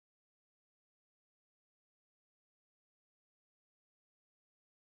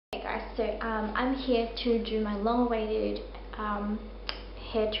Hey guys, so I'm here to do my long-awaited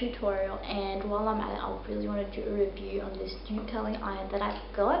hair tutorial, and while I'm at it, I really want to do a review on this new curling iron that I've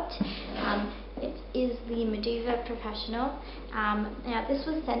got. It is the Modiva Professional. Now this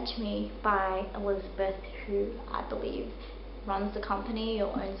was sent to me by Elizabeth, who I believe runs the company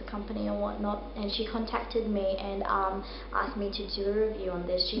or owns the company or whatnot, and she contacted me and asked me to do a review on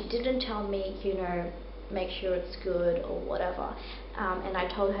this. She didn't tell me, you know, make sure it's good or whatever, and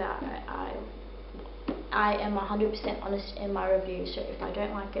I told her I am 100% honest in my review, so if I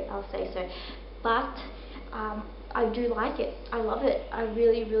don't like it, I'll say so. But I do like it. I love it. I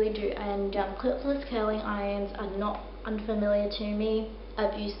really do. And clipless curling irons are not unfamiliar to me.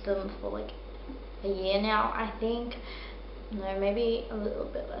 I've used them for like a year now, I think. No, maybe a little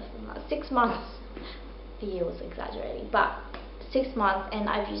bit less than that. 6 months. A year was exaggerating, but 6 months, and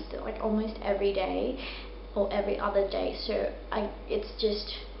I've used it like almost every day or every other day, so it's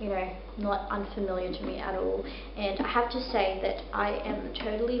just, you know, not unfamiliar to me at all. And I have to say that I am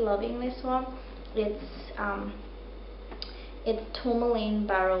totally loving this one. It's tourmaline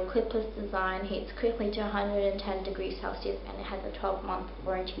barrel clipless design, heats quickly to 110 degrees Celsius, and it has a 12-month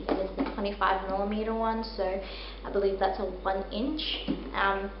warranty, and it's the 25mm one, so I believe that's a 1 inch.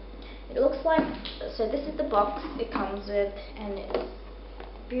 It looks like, so this is the box it comes with, and it's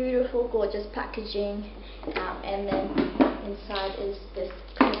beautiful, gorgeous packaging, and then inside is this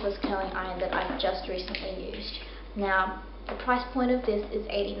clipless curling iron that I've just recently used. Now, the price point of this is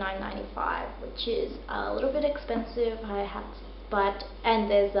 $89.95, which is a little bit expensive,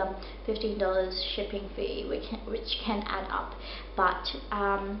 and there's $15 shipping fee, which can add up. But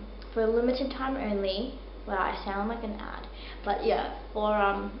for a limited time only, well, I sound like an ad, but yeah,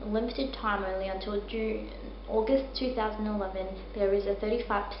 for limited time only until August 2011, there is a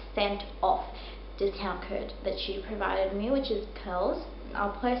 35% off discount code that she provided me, which is PEARLS.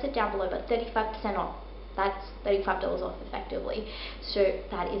 I'll place it down below, but 35% off. That's $35 off effectively, so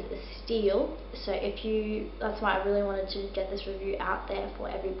that is a steal. So that's why I really wanted to get this review out there for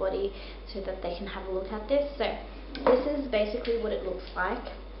everybody so that they can have a look at this. So this is basically what it looks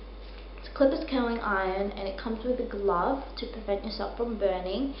like. It's a clipless curling iron, and it comes with a glove to prevent yourself from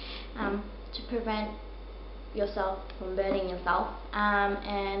burning, and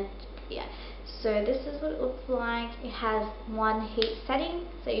yeah. So this is what it looks like. It has one heat setting,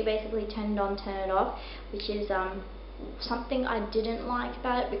 so you basically turn it on, turn it off, which is something I didn't like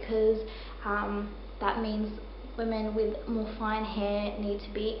about it, because that means women with more fine hair need to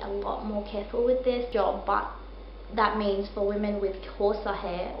be a lot more careful with this job. But that means for women with coarser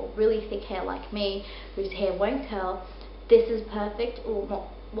hair or really thick hair like me, whose hair won't curl, this is perfect.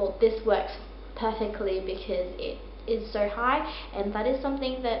 Well, this works perfectly because it is so high, and that is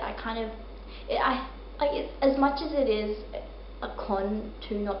something that as much as it is a con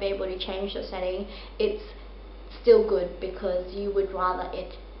to not be able to change the setting, it's still good, because you would rather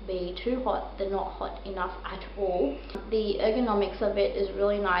it be too hot than not hot enough at all. The ergonomics of it is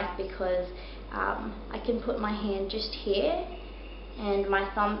really nice, because I can put my hand just here and my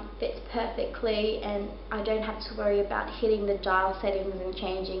thumb fits perfectly, and I don't have to worry about hitting the dial settings and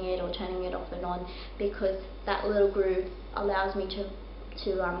changing it or turning it off and on, because that little groove allows me to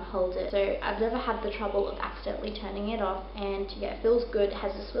hold it. So I've never had the trouble of accidentally turning it off, and yeah, it feels good. It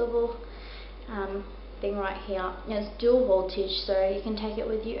has a swivel thing right here, and it's dual voltage, so you can take it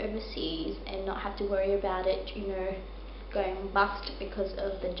with you overseas and not have to worry about it, you know, going bust because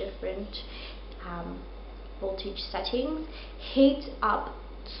of the different voltage settings. Heats up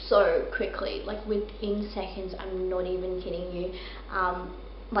so quickly, like within seconds. I'm not even kidding you.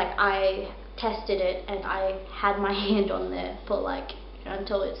 Like, I tested it and I had my hand on there for like,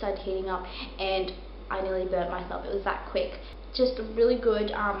 until it started heating up, and I nearly burnt myself. It was that quick. Just really good.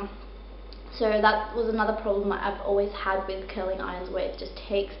 So that was another problem I've always had with curling irons, where it just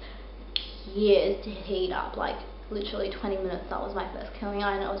takes years to heat up, like literally 20 minutes. That was my first curling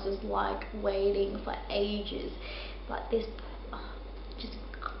iron. I was just like waiting for ages, but this just,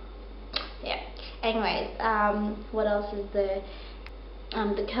 yeah. Anyways, what else is there?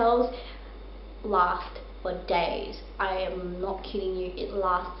 The curls last for days. I am not kidding you, it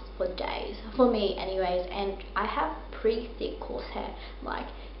lasts for days, for me anyways, and I have pretty thick coarse hair. Like,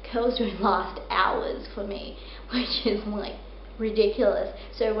 curls don't last hours for me, which is like ridiculous.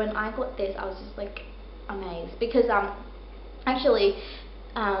 So when I got this, I was just like amazed, because actually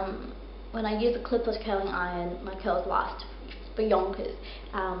when I use a clipless curling iron, my curls last for yonkers,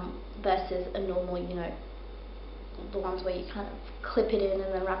 versus a normal, you know, the ones where you kind of clip it in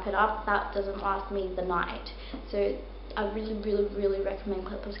and then wrap it up. That doesn't last me the night. So I really recommend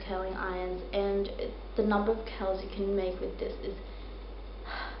clipless curling irons, and the number of curls you can make with this is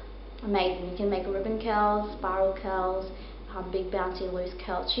amazing. You can make ribbon curls, spiral curls, big bouncy loose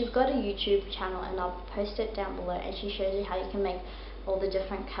curls. She's got a YouTube channel and I'll post it down below, and she shows you how you can make all the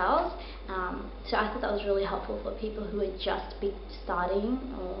different curls. So I thought that was really helpful for people who are just starting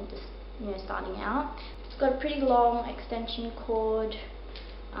or just starting out. It's got a pretty long extension cord.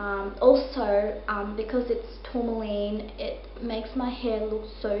 Also, because it's tourmaline, it makes my hair look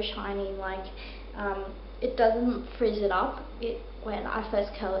so shiny. Like it doesn't frizz it up. When I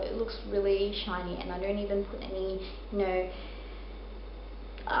first curl it, it looks really shiny, and I don't even put any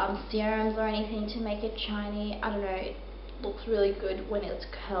serums or anything to make it shiny. I don't know, it looks really good when it's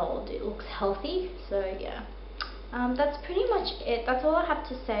curled. It looks healthy. So yeah, that's pretty much it. That's all I have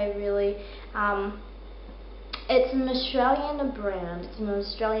to say, really. It's an Australian brand, it's an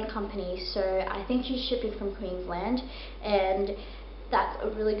Australian company, so I think she's shipping from Queensland, and that's a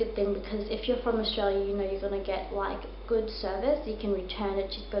really good thing, because if you're from Australia, you're going to get like good service. You can return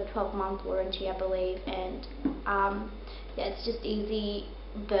it. She's got a 12-month warranty, I believe, and yeah, it's just easy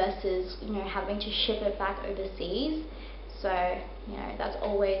versus having to ship it back overseas. So that's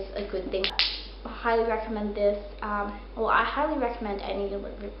always a good thing. I highly recommend this. Well, I highly recommend any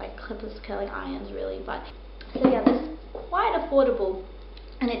like clipless curling irons, really. But so yeah, this is quite affordable,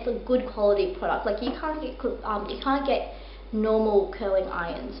 and it's a good quality product. Like you can't get normal curling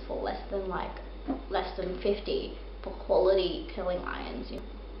irons for less than 50 for quality curling irons.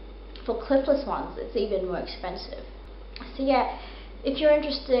 For clipless ones, it's even more expensive. So yeah, if you're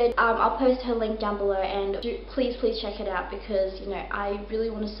interested, I'll post her link down below, and please check it out, because I really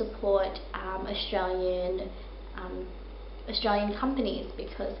want to support Australian companies,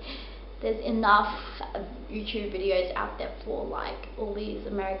 because there's enough YouTube videos out there for like all these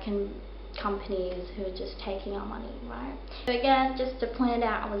American companies who are just taking our money, right? So again, just to point it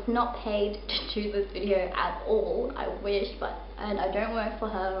out, I was not paid to do this video at all. I wish, and I don't work for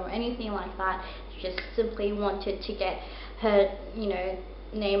her or anything like that. Just simply wanted to get her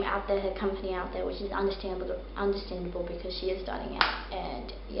name out there, her company out there, which is understandable because she is starting out.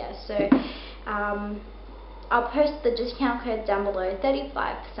 And yeah, so I'll post the discount code down below.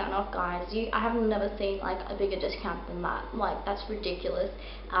 35% off, guys. I have never seen like a bigger discount than that. Like, that's ridiculous.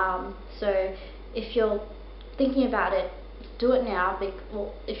 So if you're thinking about it, do it now.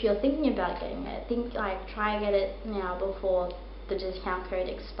 Well, if you're thinking about getting it, try and get it now before the discount code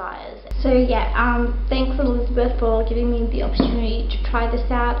expires. So yeah, thanks Elizabeth for giving me the opportunity to try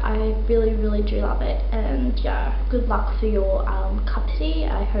this out. I really do love it, and yeah, good luck for your company.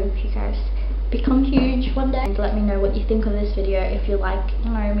 I hope you guys become huge one day, and let me know what you think of this video. If you like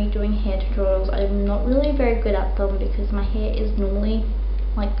me doing hair tutorials, I'm not really very good at them because my hair is normally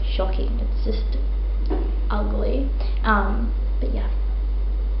like shocking. It's just ugly. But yeah,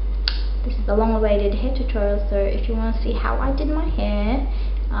 this is the long awaited hair tutorial, so if you want to see how I did my hair,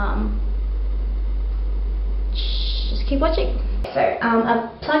 just keep watching. So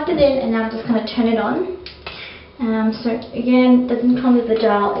I've plugged it in, and now I'm just going to turn it on. So again, it doesn't come with the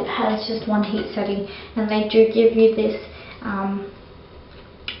dial, it has just one heat setting, and they do give you this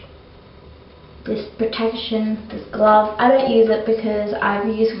this protection, this glove. I don't use it because I've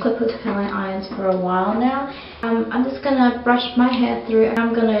used clipless curling irons for a while now. I'm just going to brush my hair through, and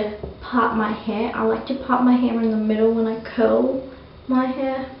I'm going to part my hair. I like to part my hair in the middle when I curl my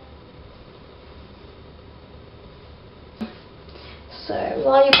hair. So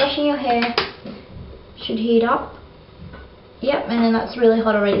while you're brushing your hair, should heat up. Yep, and then that's really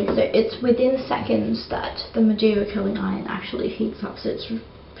hot already, so it's within seconds that the Modiva curling iron actually heats up, so it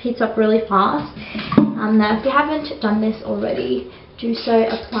heats up really fast. Now if you haven't done this already, do so,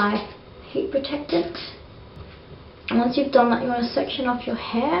 apply heat protectant. And once you've done that, you want to section off your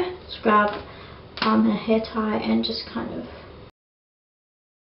hair. Just grab a hair tie and just kind of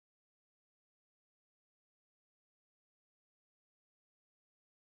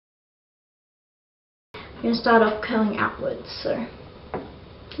you're going to start off curling outwards, so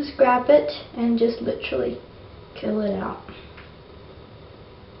just grab it and just literally curl it out.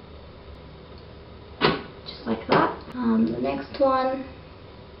 Just like that. The next one,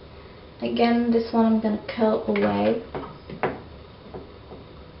 again, this one I'm going to curl away.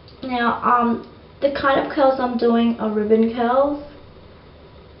 Now, the kind of curls I'm doing are ribbon curls.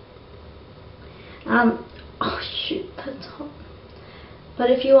 Oh shoot, that's hot. But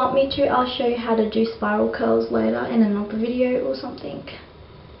if you want me to, I'll show you how to do spiral curls later in another video or something.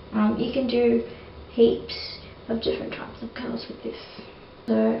 You can do heaps of different types of curls with this.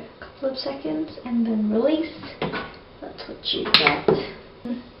 So a couple of seconds and then release. That's what you get.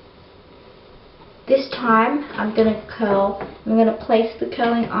 This time I'm going to place the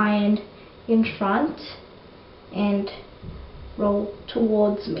curling iron in front and roll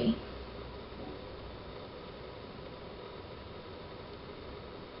towards me.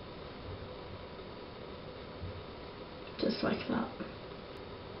 just like that.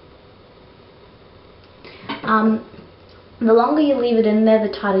 The longer you leave it in there,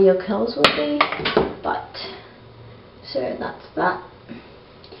 the tighter your curls will be. But so that's that.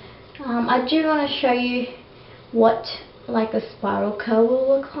 I do want to show you what like a spiral curl will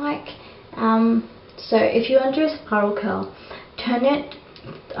look like. So if you want to do a spiral curl, turn it,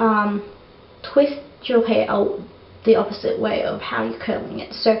 twist your hair the opposite way of how you're curling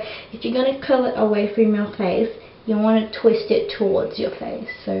it. So if you're going to curl it away from your face, you want to twist it towards your face.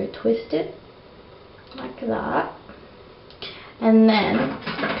 So twist it like that, and then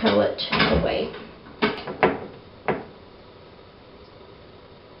curl it away.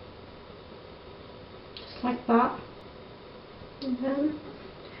 Just like that. And then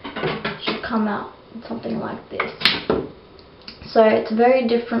it should come out something like this. So it's very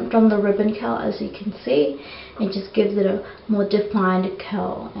different from the ribbon curl, as you can see. It just gives it a more defined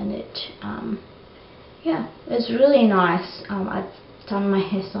curl, and it yeah, it's really nice. I've done my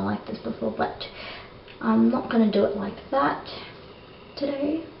hairstyle like this before, but I'm not going to do it like that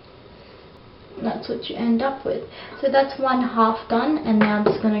today. That's what you end up with. So that's one half done, and now I'm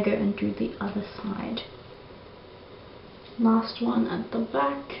just going to go and do the other side. Last one at the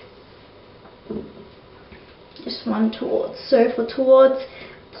back. Just one towards. So for towards,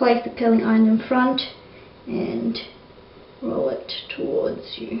 place the curling iron in front and roll it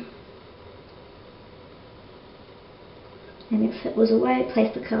towards you. And if it was away,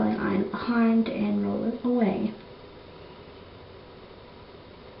 place the curling iron behind and roll it away.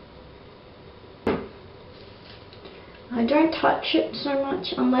 I don't touch it so much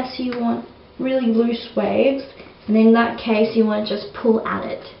unless you want really loose waves, and in that case you want to just pull at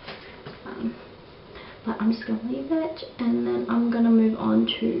it. But I'm just going to leave it, and then I'm going to move on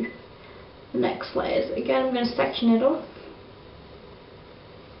to the next layers. Again, I'm going to section it off,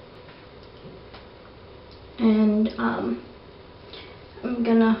 and I'm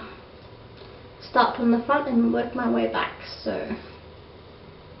going to start from the front and work my way back. So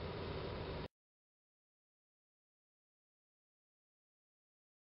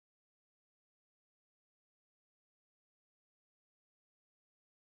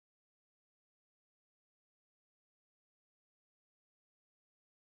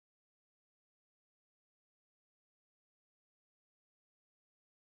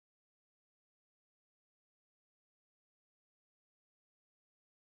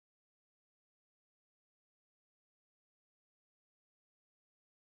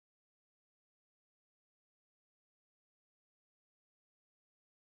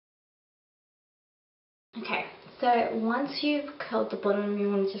okay, so once you've curled the bottom, you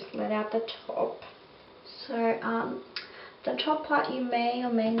want to just let out the top. So the top part you may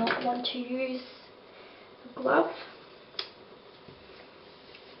or may not want to use a glove.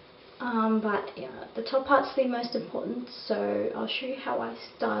 But yeah, the top part's the most important, so I'll show you how I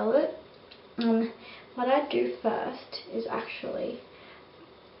style it. What I do first is actually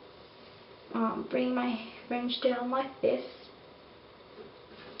bring my fringe down like this,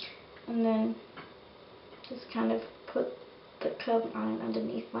 and then just kind of put the curling iron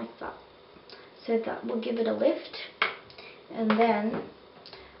underneath like that. So that will give it a lift, and then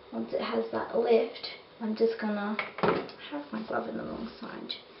once it has that lift, I'm just gonna have my glove in the wrong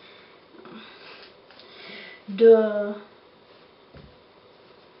side. Duh.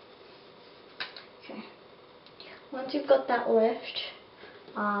 Okay. Once you've got that lift,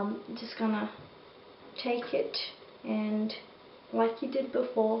 just gonna take it and, like you did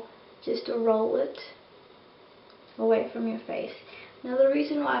before, just to roll it away from your face. Now the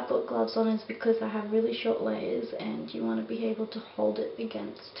reason why I put gloves on is because I have really short layers, and you want to be able to hold it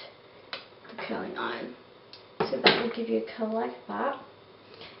against the curling iron. So that will give you a curl like that.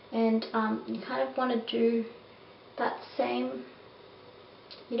 And you kind of want to do that same,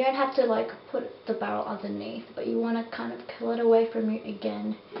 you don't have to like put the barrel underneath, but you want to kind of curl it away from you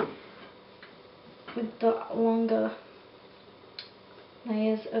again with the longer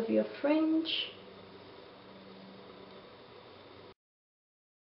layers of your fringe.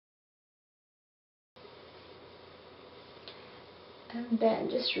 And then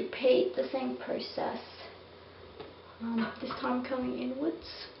just repeat the same process, this time coming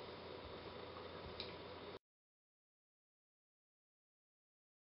inwards.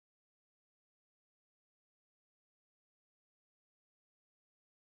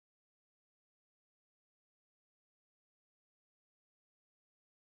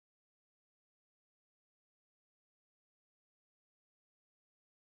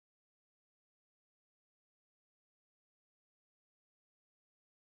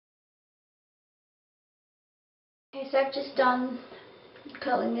 Okay, so I've just done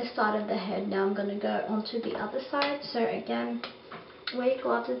curling this side of the head. Now I'm going to go onto the other side. So again, wear your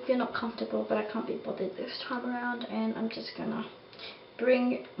gloves if you're not comfortable, but I can't be bothered this time around, and I'm just going to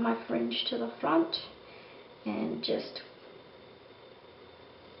bring my fringe to the front and just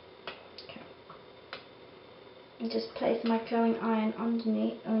place my curling iron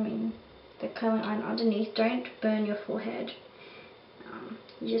underneath. The curling iron underneath. Don't burn your forehead.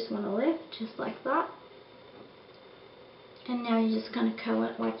 You just want to lift just like that, and now you're just going to curl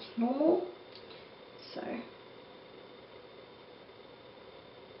it like normal. So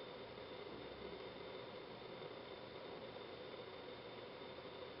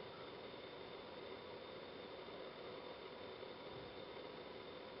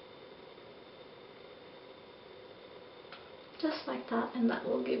just like that, and that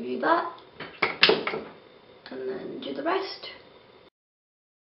will give you that, and then do the rest.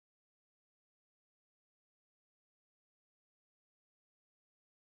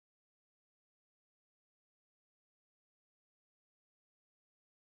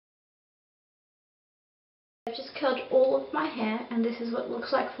 I've just curled all of my hair, and this is what it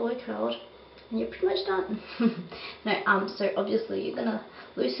looks like fully curled, and you're pretty much done. No, so obviously you're gonna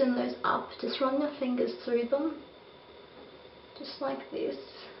loosen those up. Just run your fingers through them, just like this.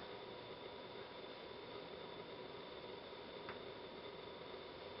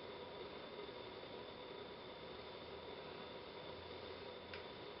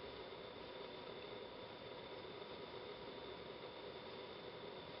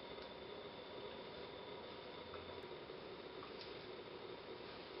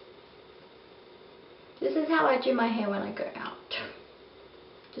 This is how I do my hair when I go out.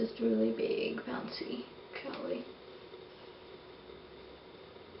 Just really big, bouncy, curly.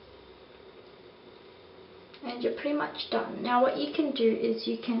 And you're pretty much done. Now what you can do is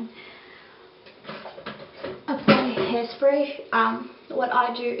you can apply hairspray. What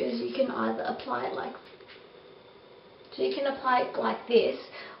I do is you can either apply it like, so you can apply it like this,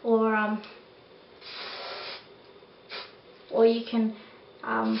 or you can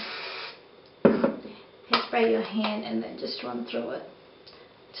hairspray your hand and then just run through it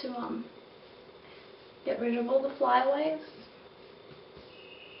to get rid of all the flyaways.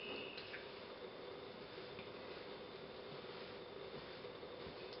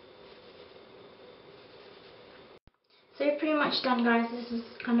 So you're pretty much done, guys. This is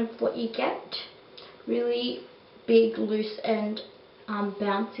kind of what you get. Really big, loose and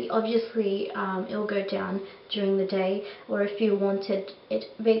bouncy. Obviously it'll go down during the day, or if you wanted it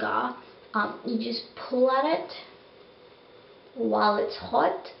bigger, you just pull at it while it's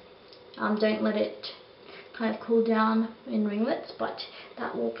hot. Don't let it kind of cool down in ringlets, but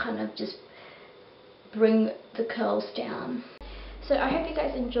that will kind of just bring the curls down. So I hope you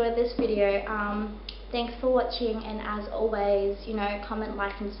guys enjoyed this video. Thanks for watching, and as always, you know, comment,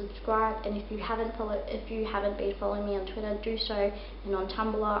 like and subscribe. And if you haven't been following me on Twitter, do so, and on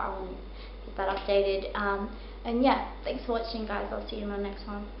Tumblr, I'll get that updated. And yeah, thanks for watching, guys. I'll see you in my next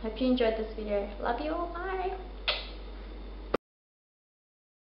one. Hope you enjoyed this video. Love you all. Bye.